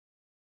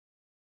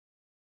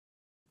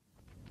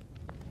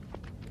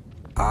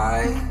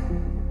I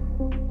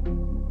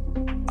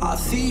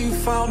see you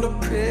found a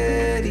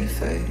pretty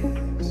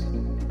face.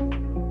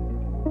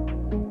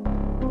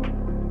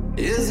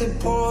 Is it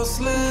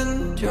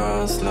porcelain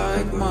just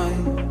like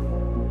mine?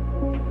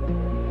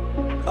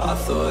 I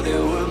thought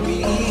it would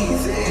be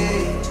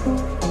easy.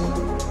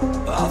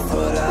 I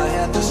thought I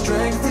had the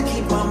strength to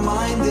keep my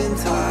mind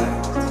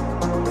intact,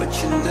 but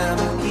you're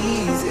never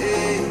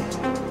easy.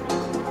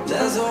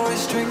 There's always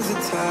strings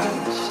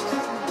attached.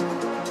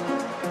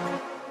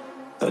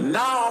 But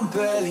now I'm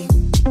barely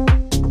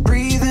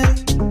breathing,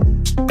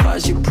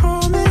 'cause you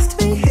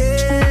promised me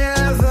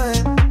heaven,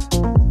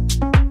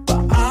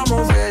 but I'm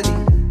already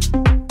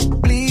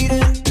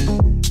bleeding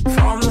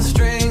from the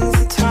strings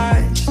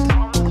attached.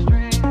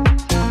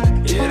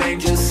 It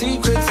ain't just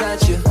secrets that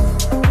you're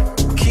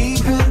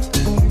keeping,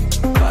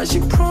 'cause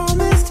you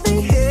promised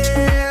me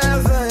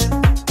heaven,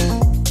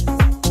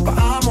 but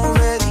I'm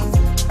already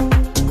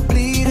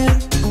bleeding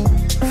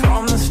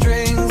from the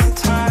strings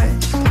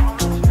attached.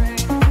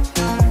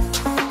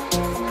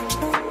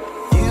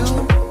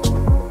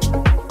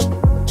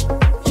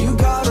 You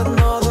got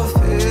another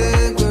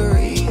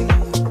figurine.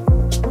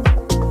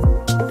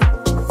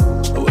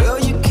 Will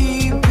you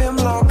keep him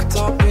locked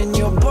up in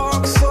your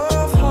box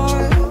of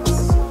hearts?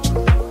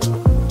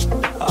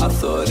 I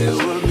thought it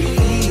would be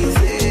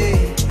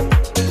easy.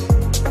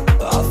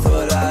 I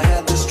thought I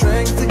had the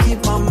strength to keep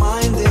my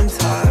mind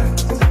intact,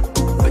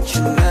 but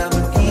you're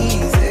never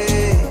easy.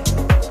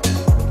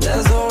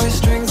 There's always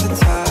strings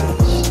attached.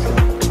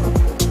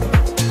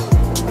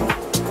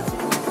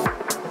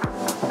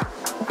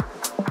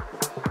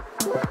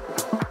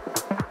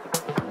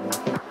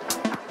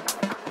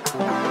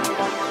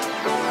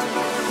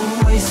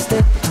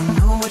 Wasted, don't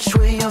know which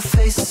way you're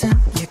facing.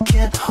 You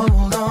can't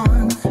hold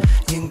on.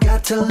 You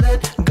got to let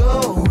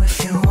go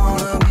if you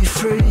wanna be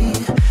free.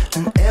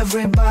 And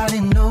everybody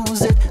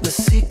knows it, the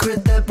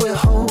secret that we're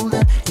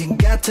holding. You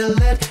got to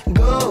let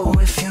go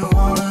if you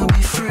wanna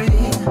be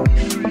free.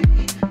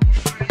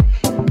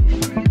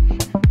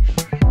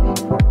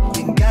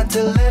 You got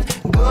to let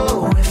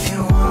go if you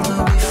wanna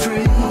be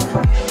free.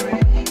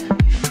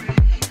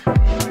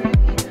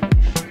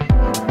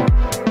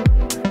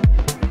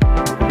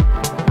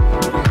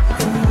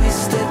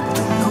 Wasted,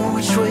 don't know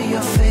which way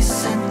you're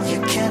facing. You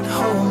can't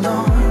hold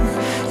on.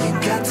 You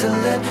got to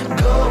let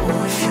go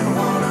if you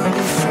wanna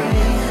be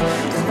free.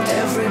 And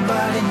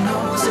everybody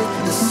knows it,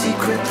 the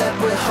secret that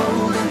we're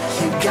holding.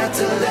 You got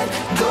to let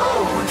go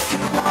if you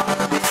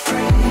wanna be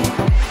free.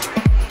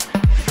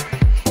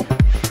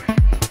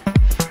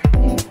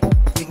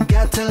 You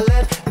got to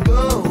let go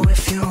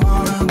if you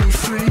wanna be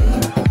free.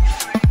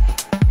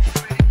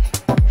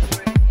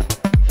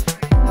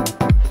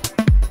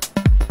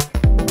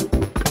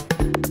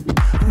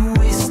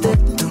 Wasted,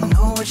 don't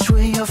know which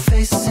way you're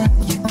facing.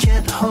 You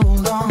can't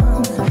hold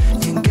on.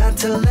 You got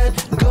to let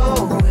go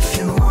if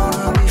you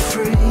wanna be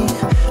free.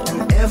 And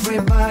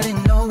everybody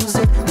knows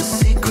it, the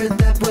secret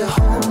that we're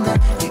holding.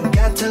 You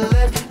got to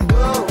let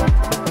go.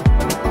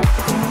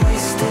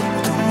 Wasted,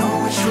 don't know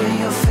which way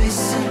you're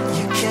facing.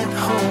 You can't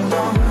hold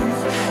on.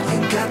 You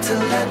got to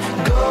let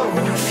go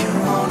if you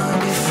wanna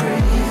be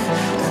free.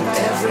 And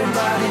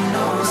everybody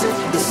knows it,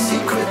 the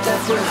secret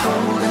that we're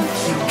holding.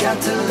 You got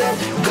to let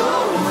go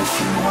if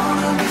you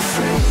wanna be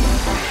free.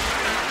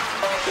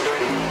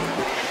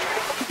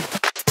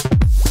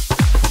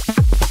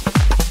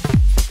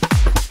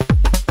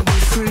 Be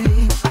free.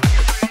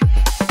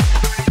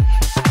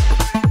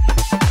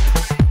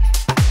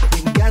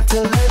 You got to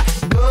let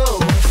go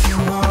if you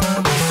wanna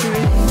be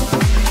free.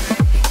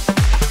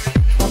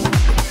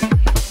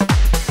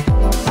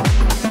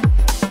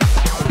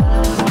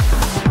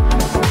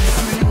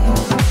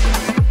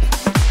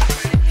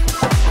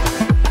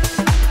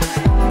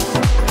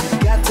 You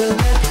got to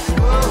let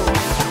go.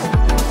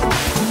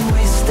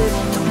 Wasted,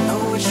 don't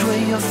know which way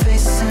you're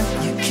facing.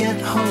 You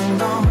can't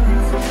hold on.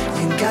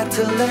 You got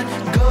to let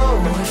go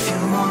if you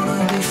wanna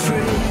be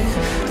free.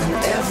 And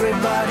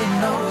everybody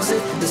knows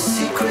it, the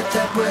secret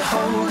that we're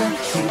holding.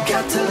 You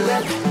got to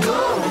let go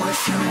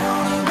if you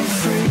wanna be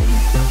free.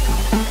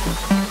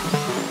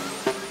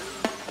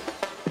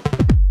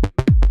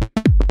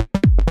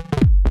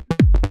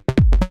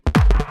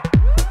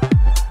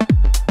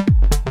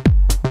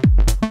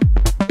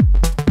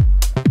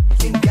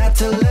 You got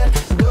to let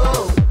go.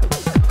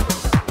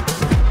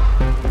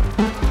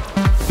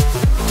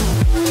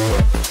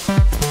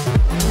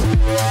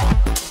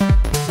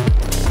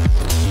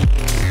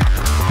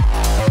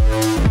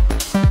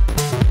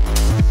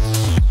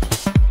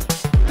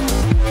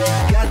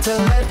 Got to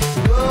let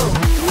go.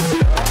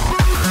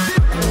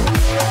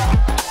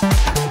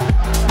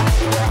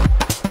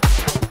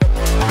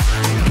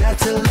 Got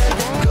to let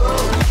go.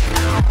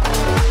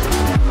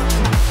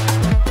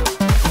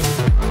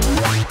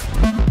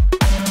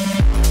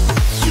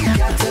 You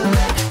got to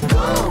let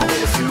go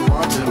if you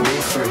want to be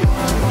free.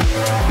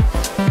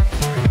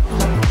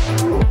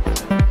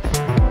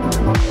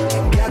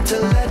 You got to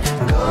let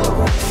go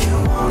if you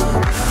wanna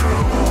be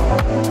free.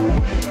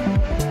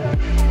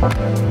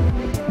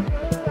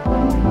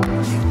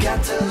 You got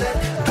to let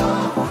go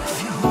if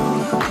you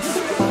wanna be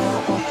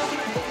free.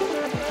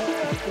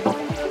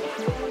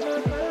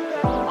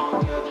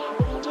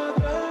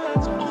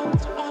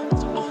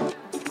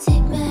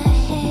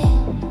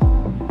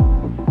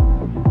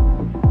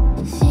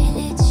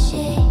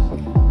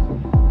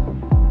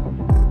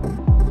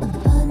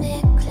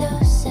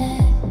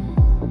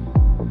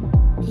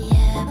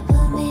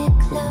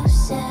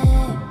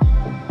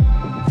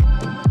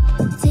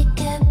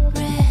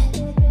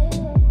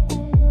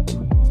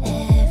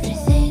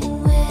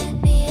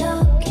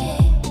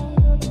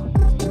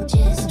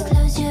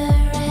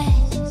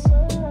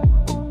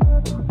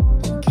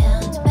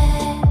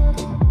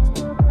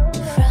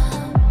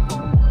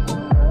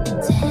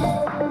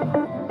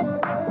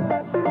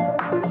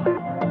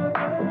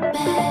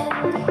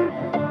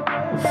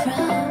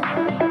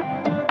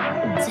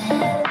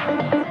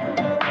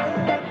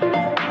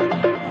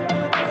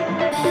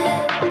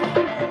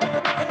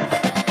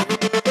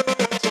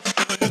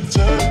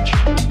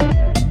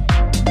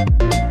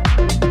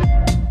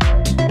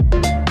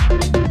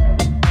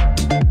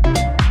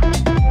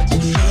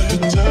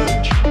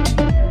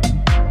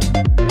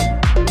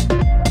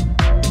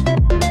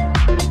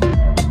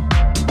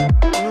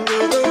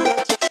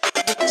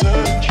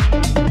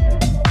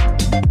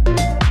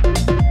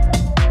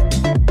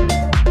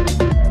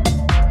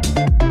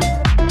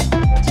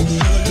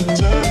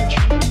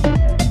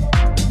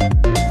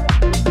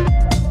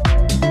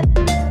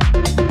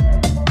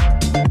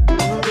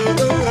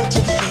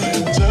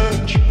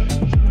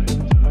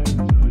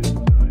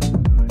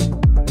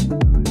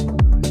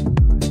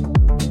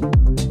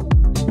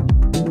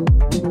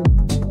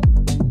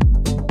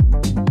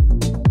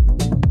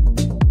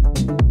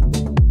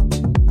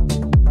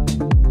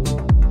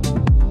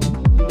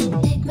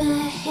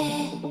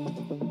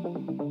 Feel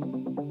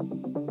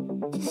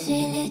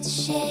it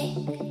shake.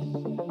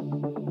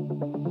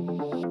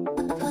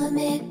 Pull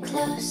me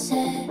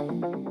closer.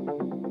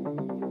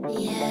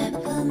 Yeah,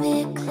 pull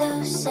me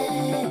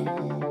closer.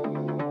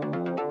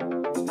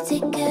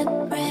 Take a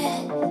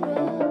breath.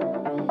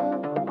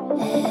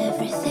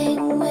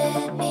 Everything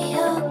will be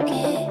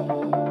okay.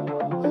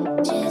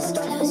 Just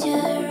close your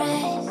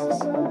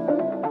eyes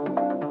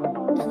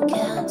and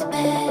count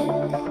back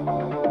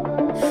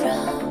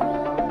from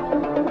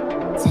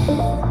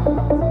 10.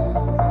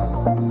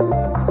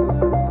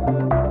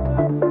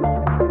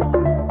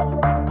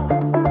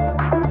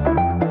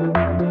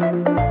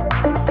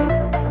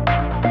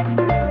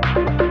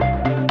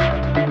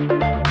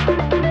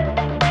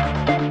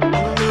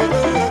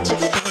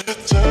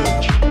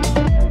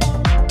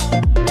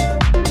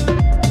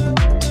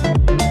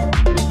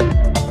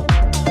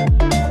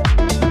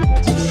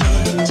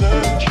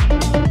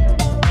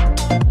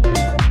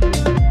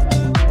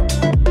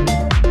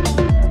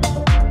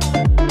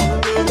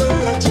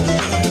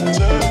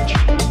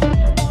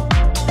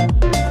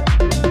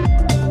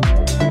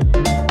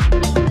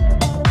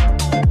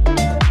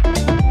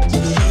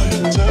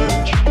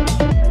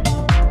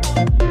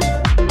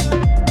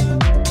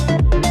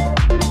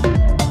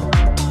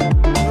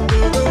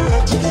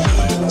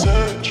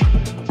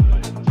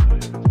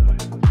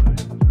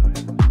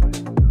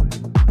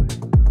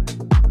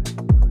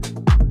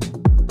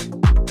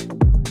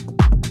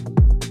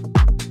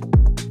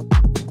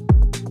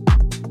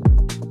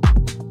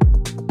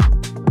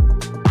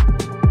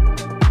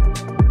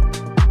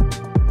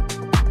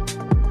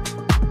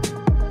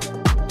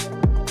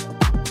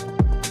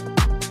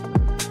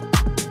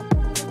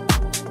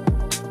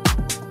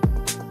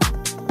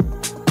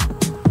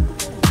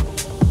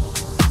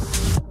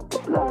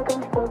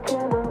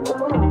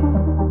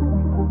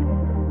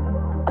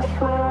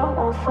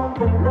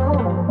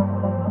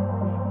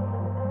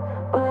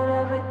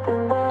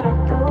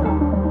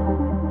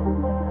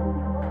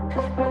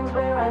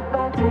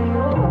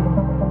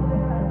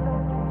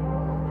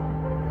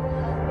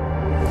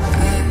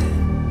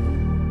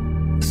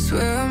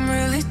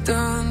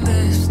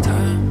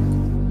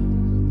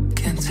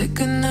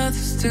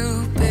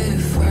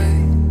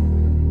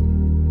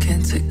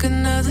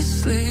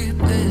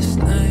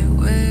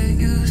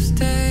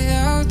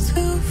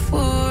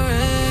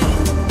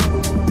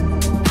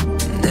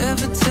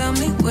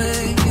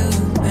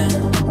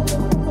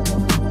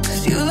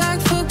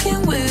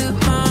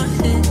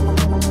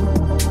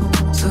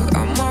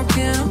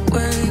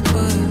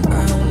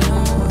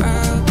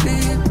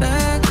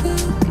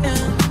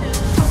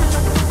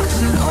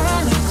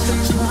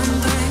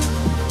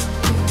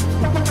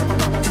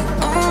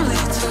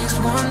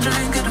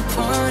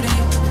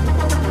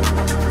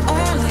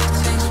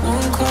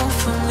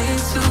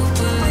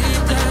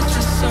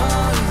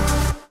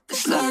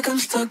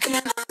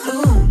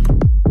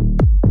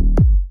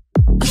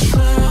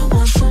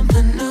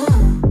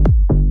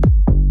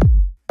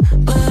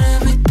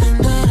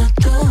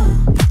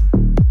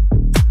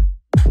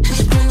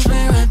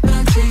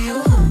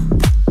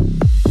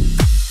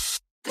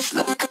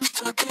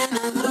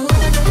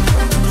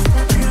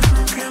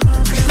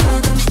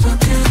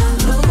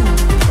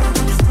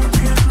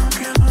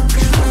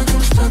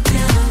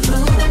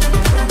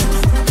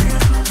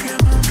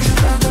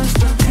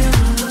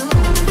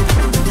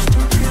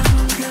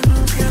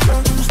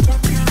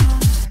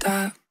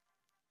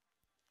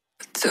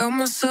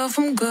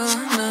 I'm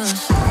gonna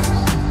stop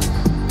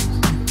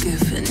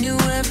giving you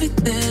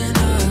everything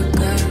I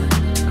got.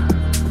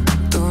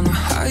 Don't know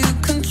how you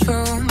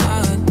control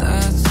my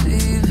thoughts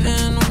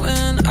even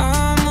when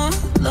I'm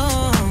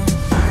alone.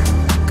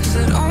 'Cause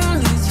it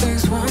only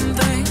takes one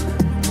thing.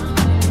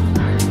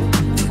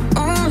 It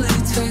only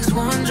takes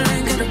one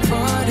drink at a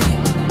party.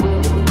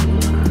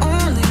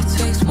 Only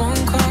takes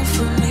one call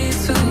for me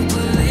to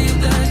believe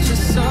that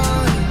you're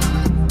sorry.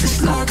 It's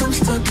like I'm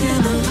stuck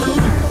in a loop.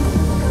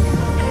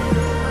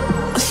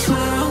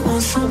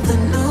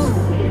 Something new,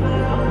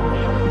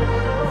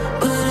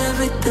 but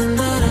everything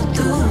that I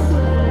do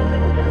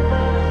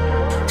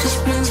just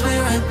brings me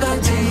right back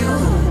to you.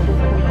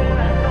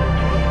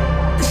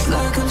 It's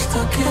like I'm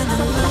stuck in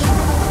a loop.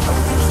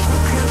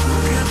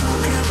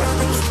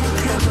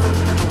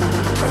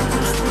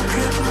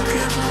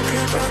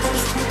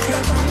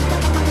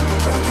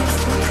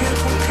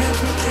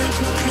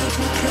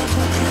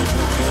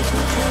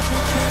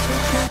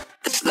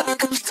 It's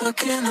like I'm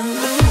stuck in a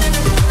loop.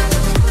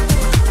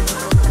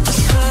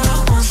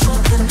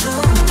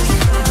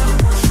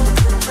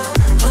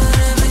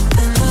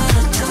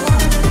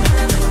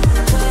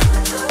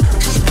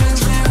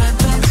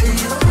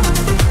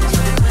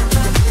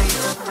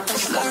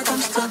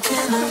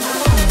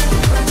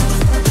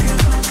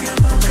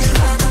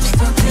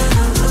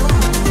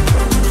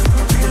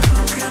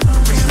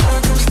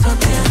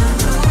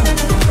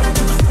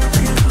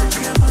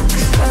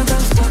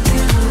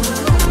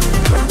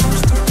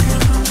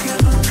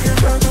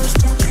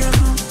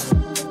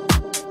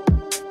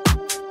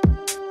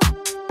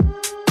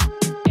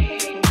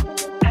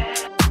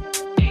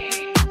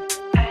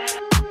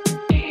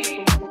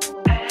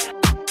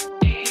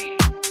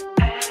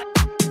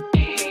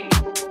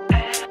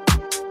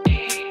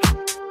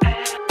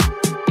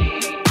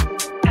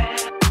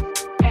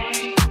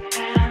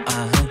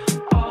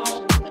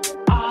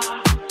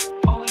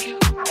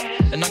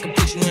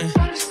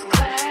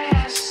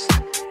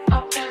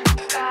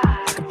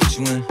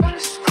 you in.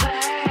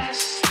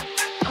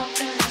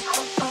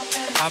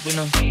 Hop in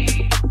them.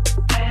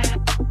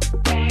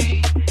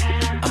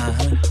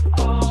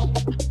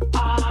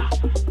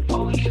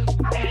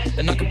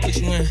 And I can put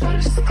you in.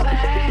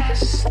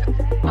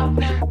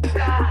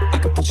 I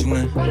can put you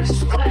in.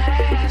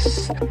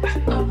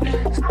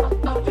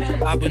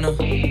 Hop in them.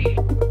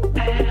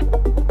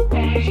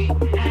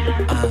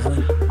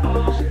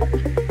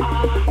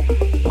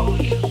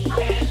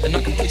 And I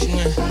can put you in.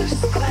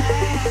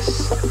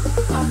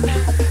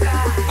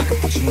 I can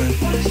put you in.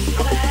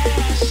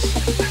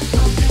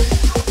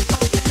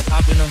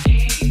 Hop in them.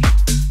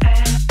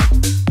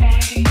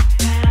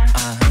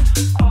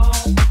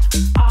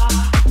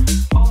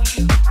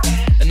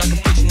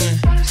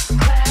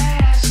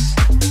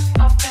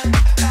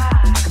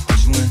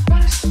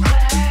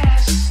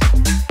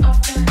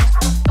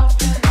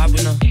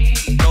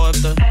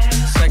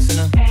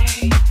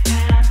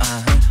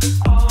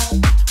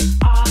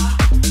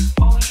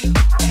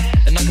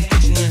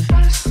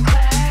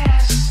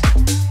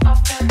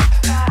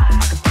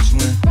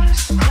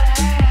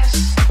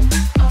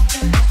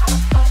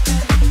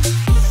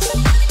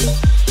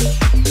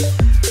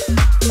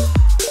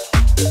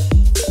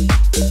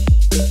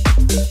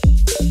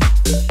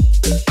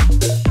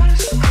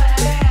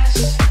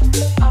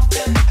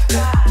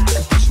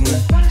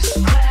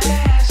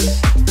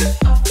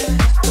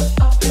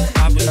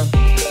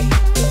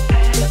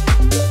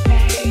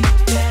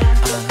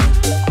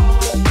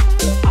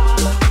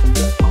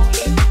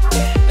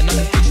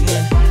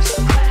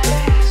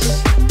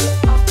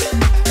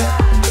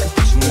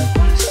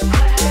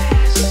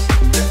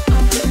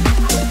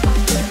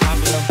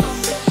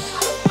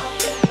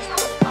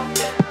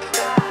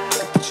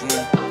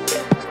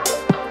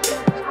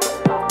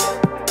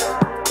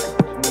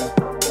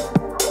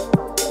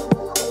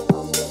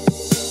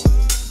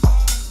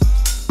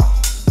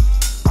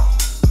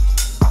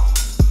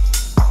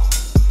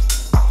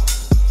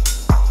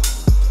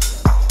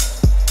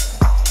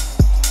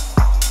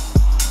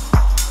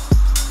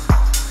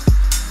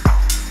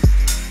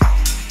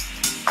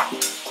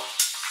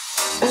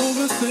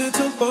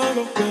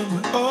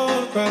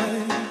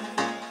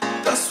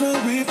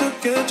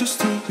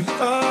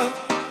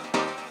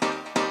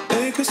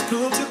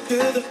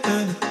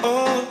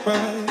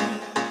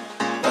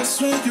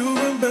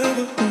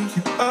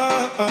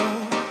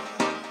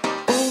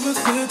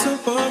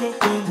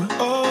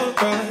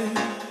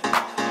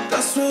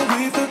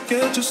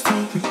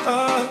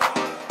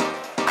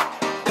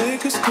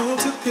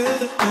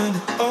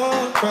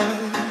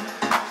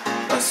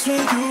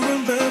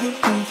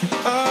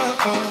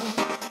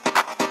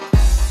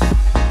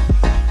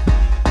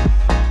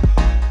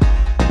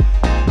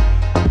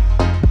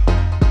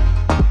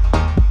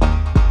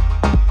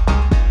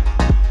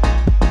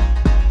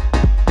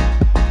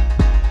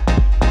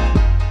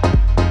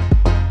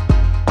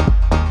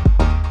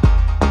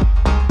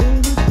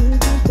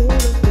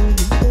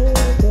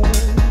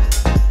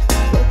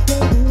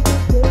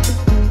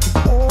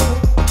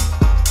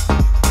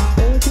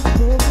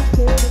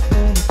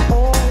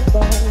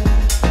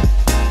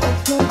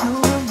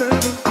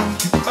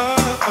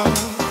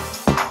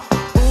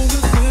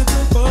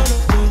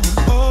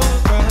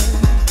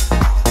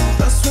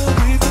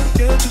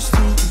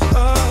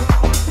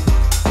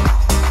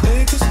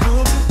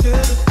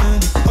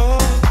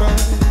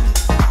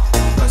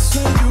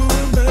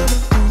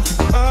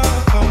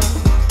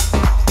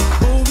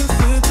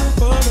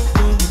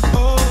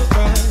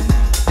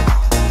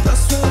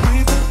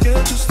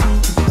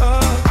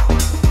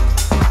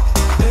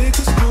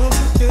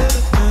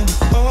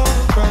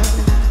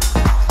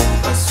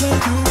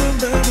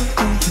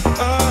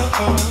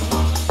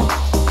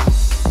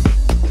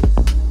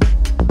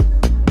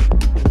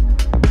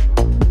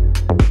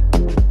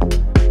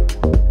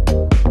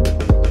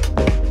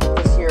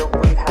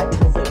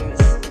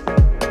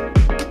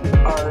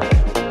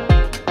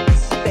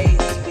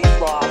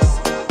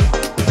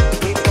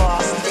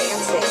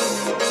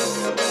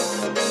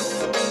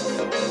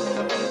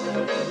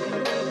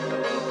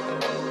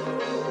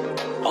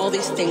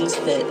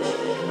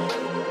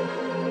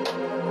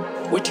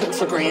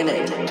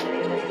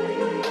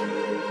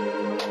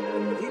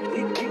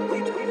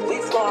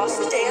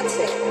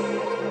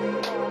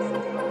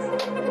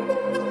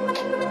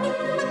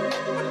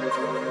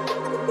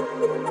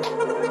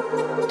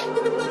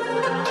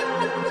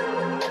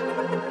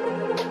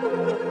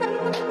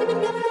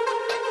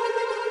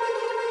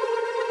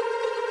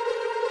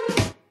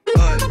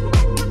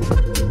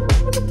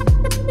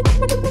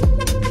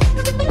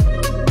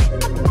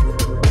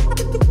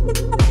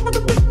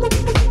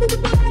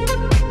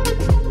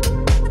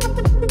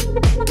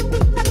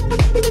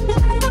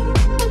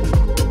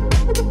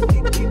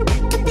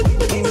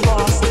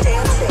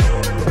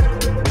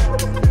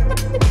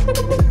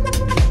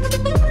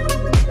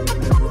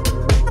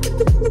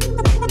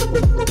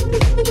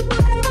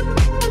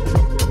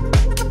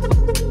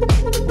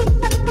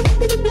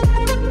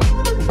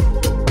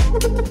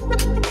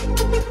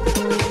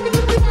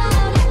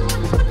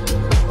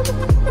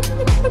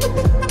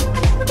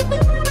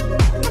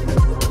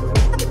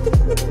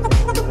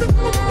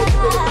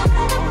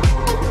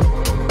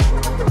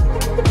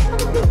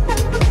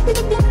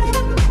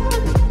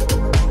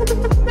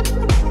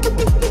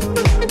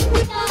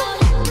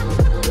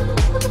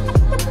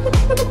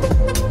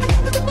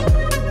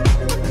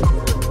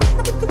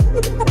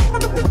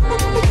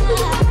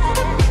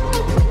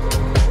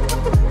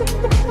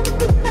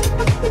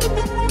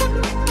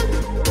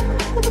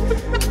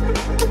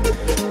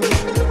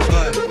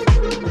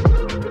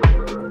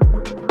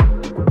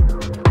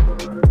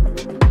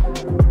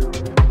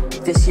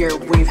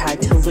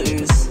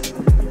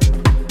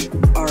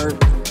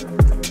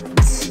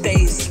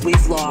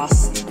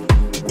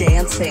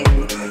 dancing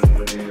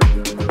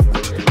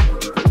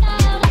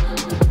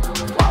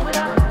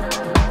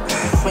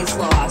was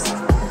lost.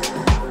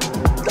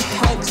 The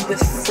hugs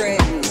with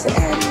friends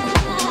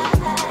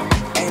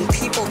and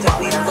people that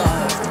we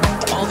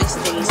loved, all these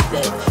things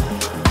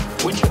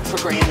that we took for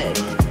granted.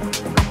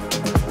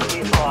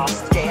 We've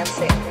lost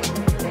dancing.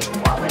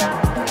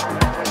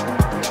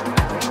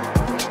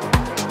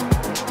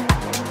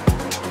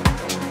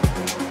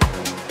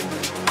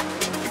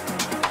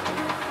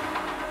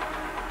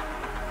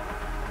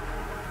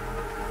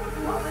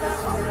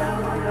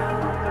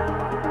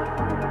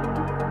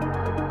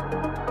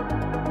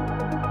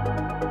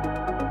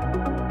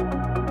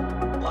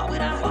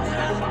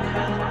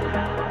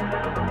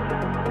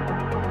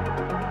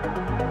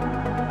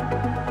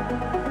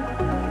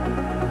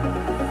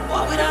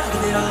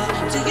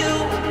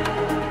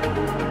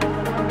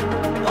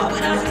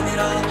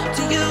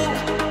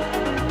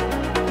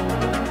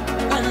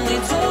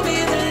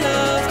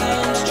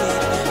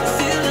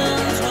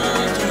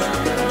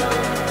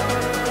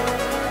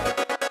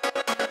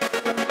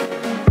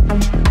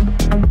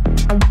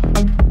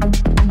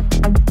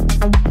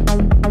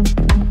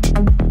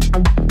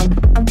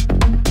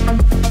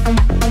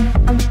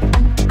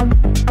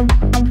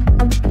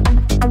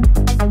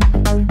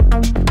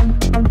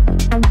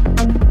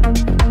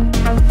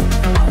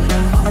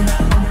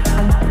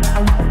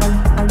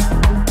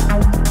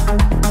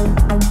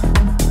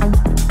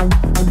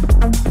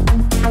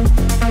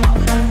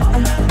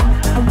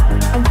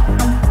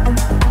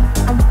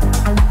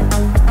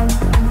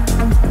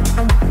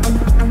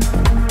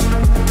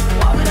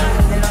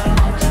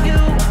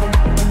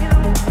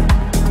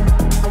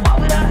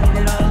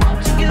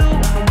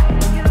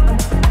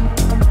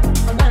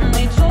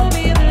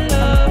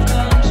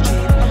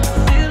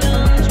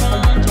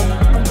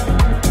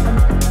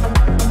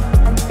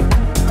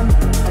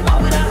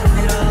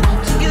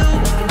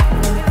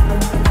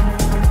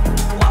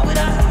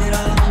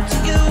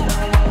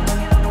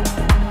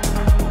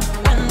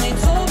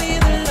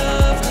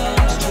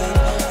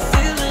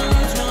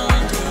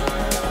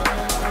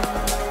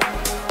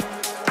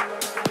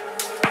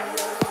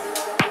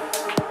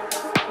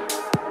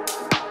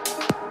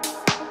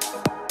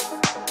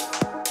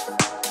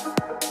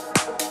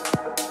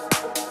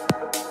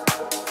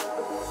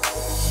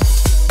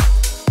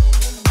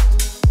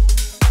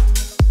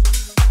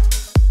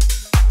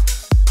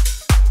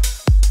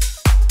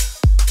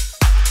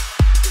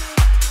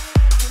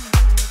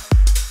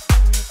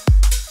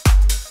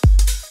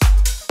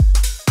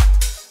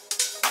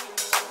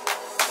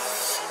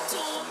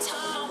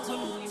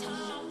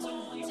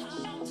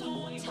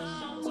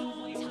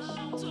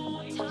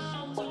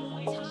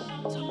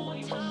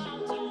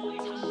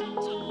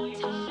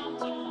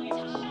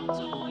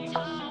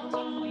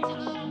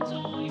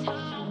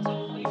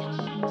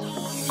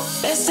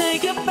 Let's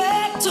take it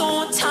back to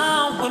a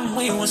time when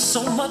we were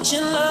so much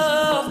in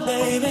love,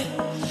 baby.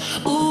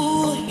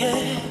 Ooh,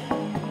 yeah.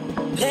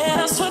 Let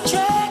us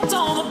retract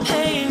all the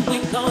pain we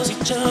caused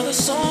each other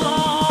so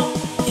long,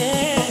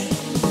 yeah.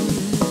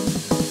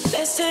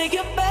 Let's take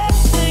it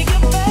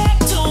back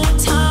to a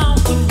time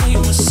when we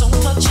were so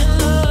much in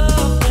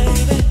love,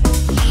 baby.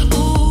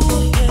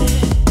 Ooh, yeah.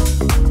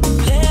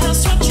 Let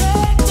us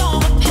retract all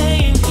the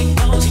pain we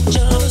caused each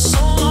other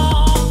so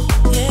long,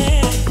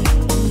 yeah.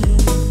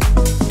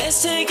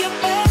 Let's take it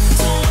back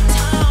to a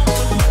time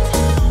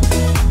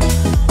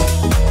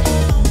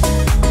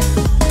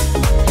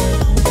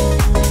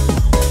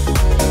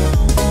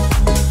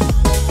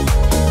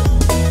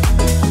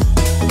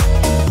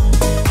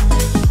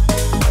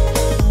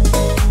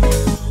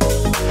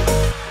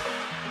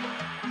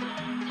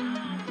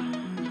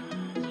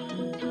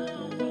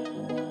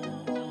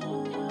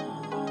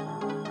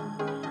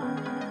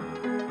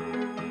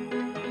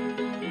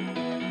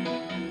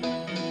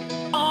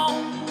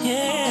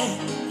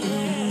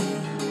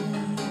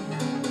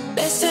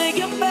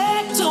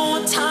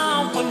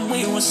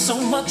so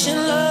much in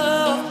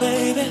love,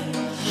 baby.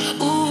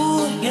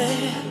 Ooh,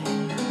 yeah.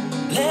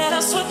 Let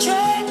us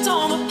retract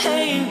all the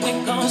pain we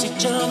caused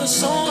each other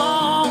so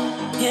long,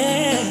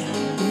 yeah.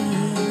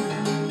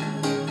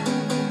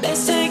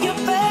 Let's take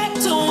it back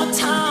to a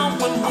time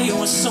when we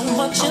were so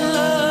much in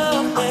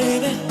love,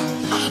 baby.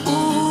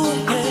 Ooh,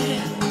 yeah.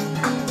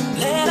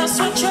 Let us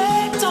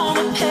retract all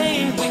the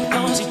pain we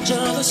caused each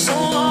other so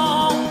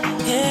long,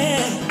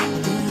 yeah.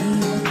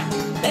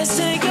 Let's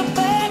take it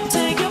back.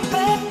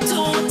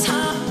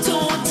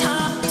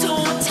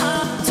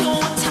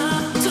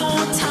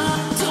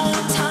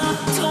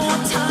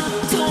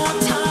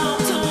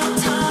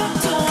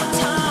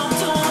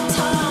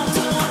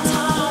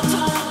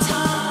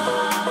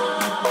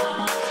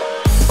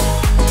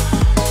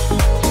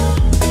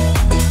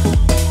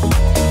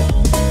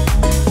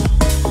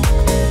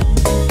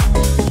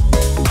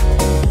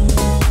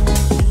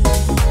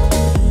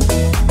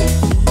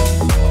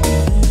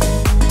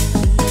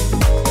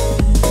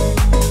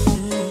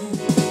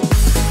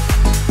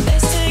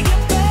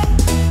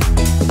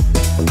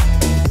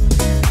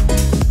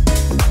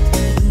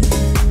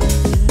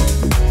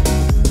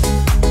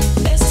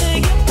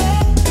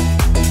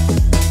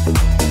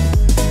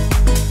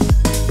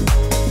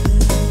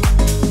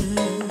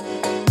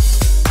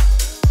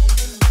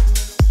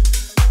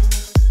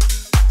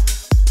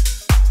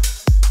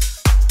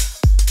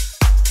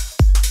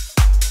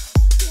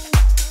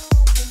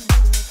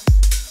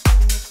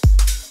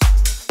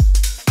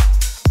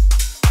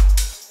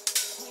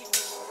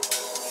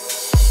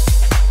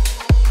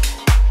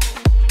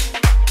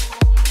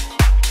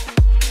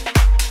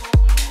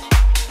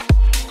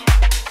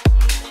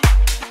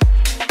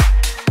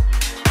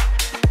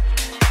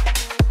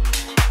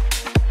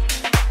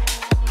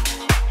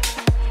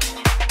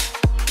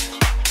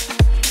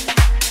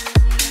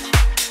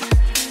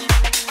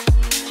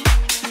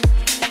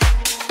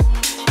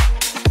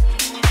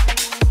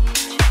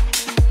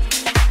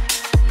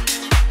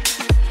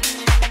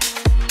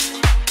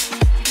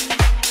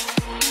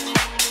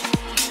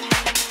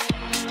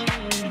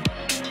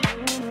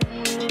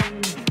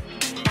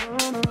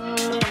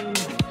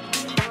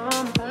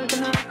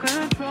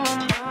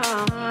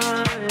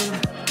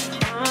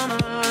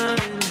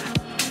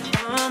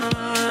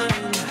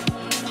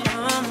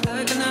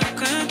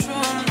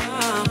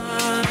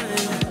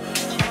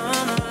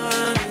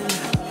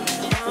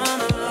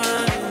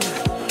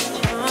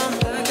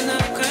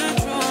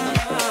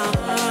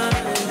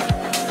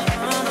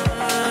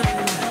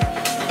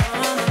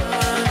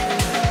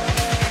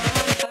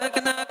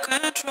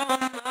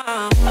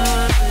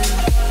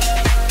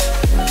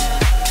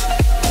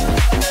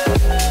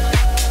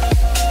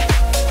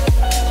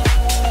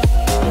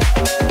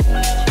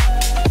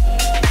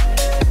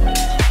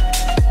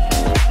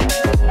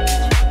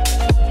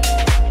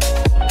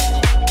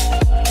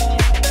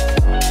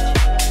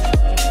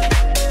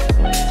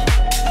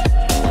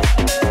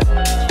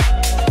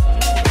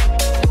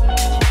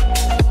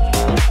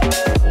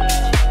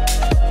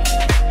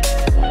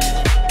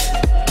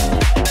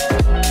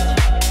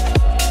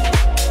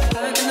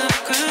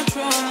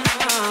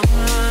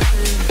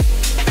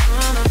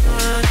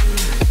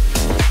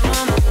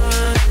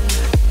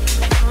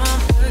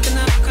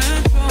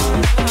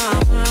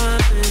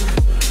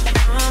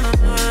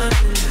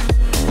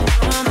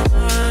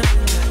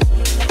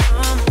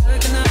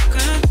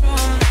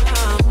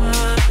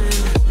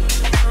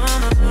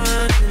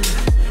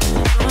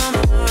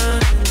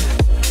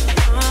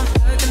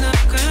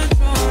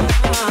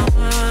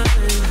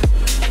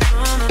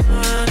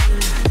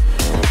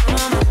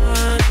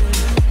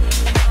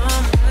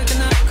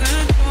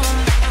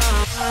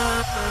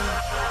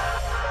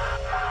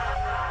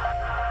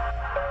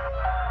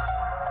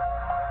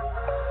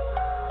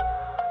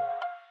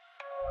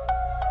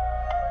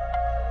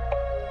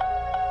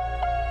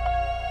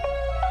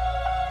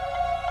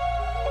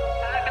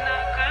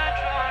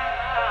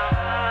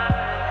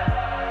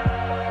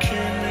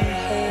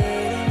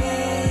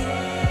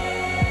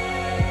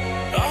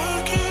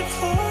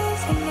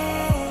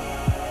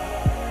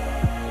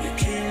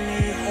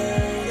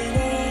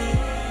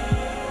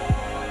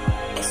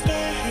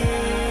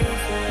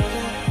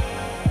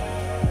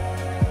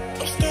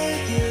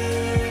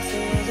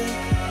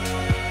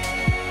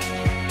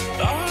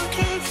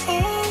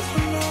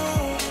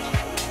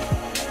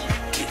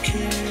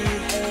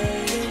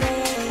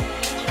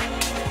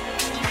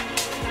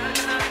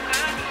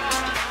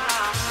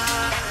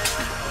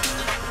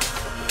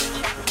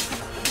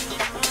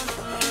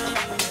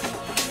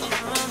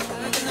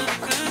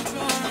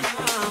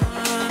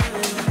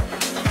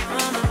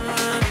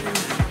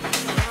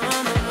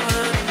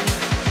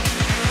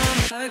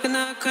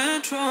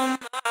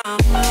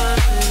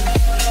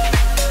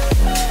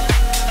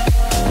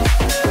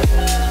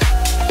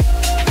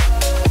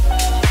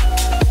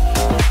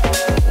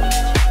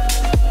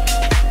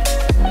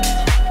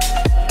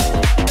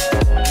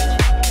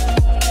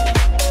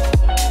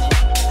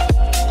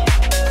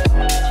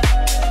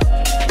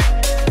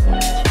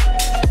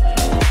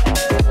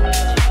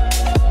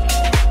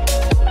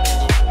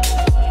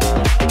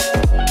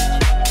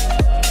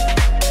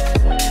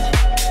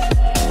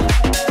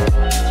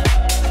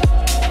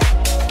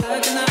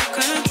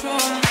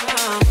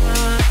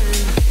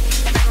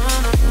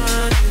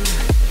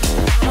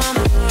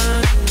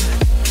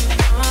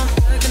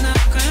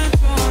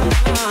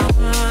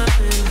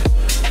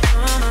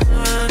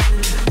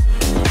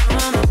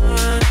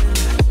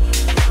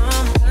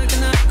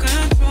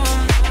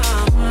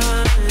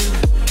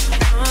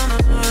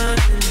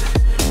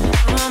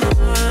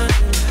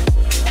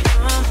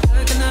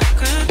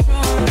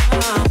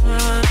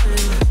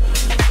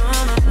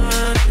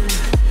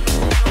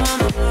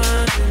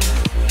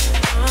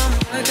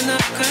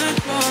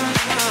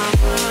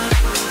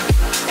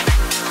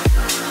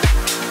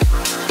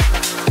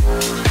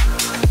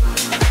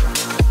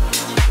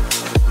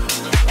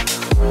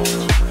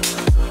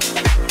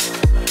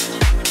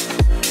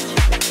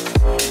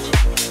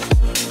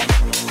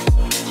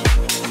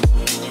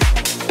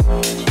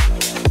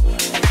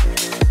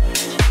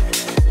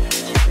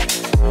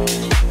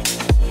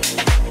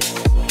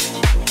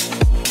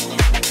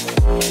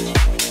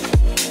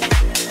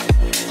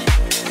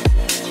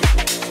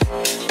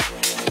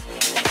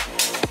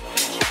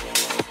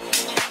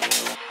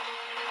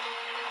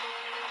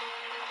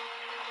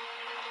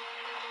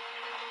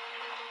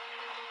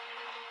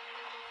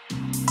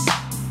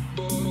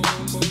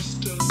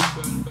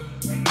 Silvester.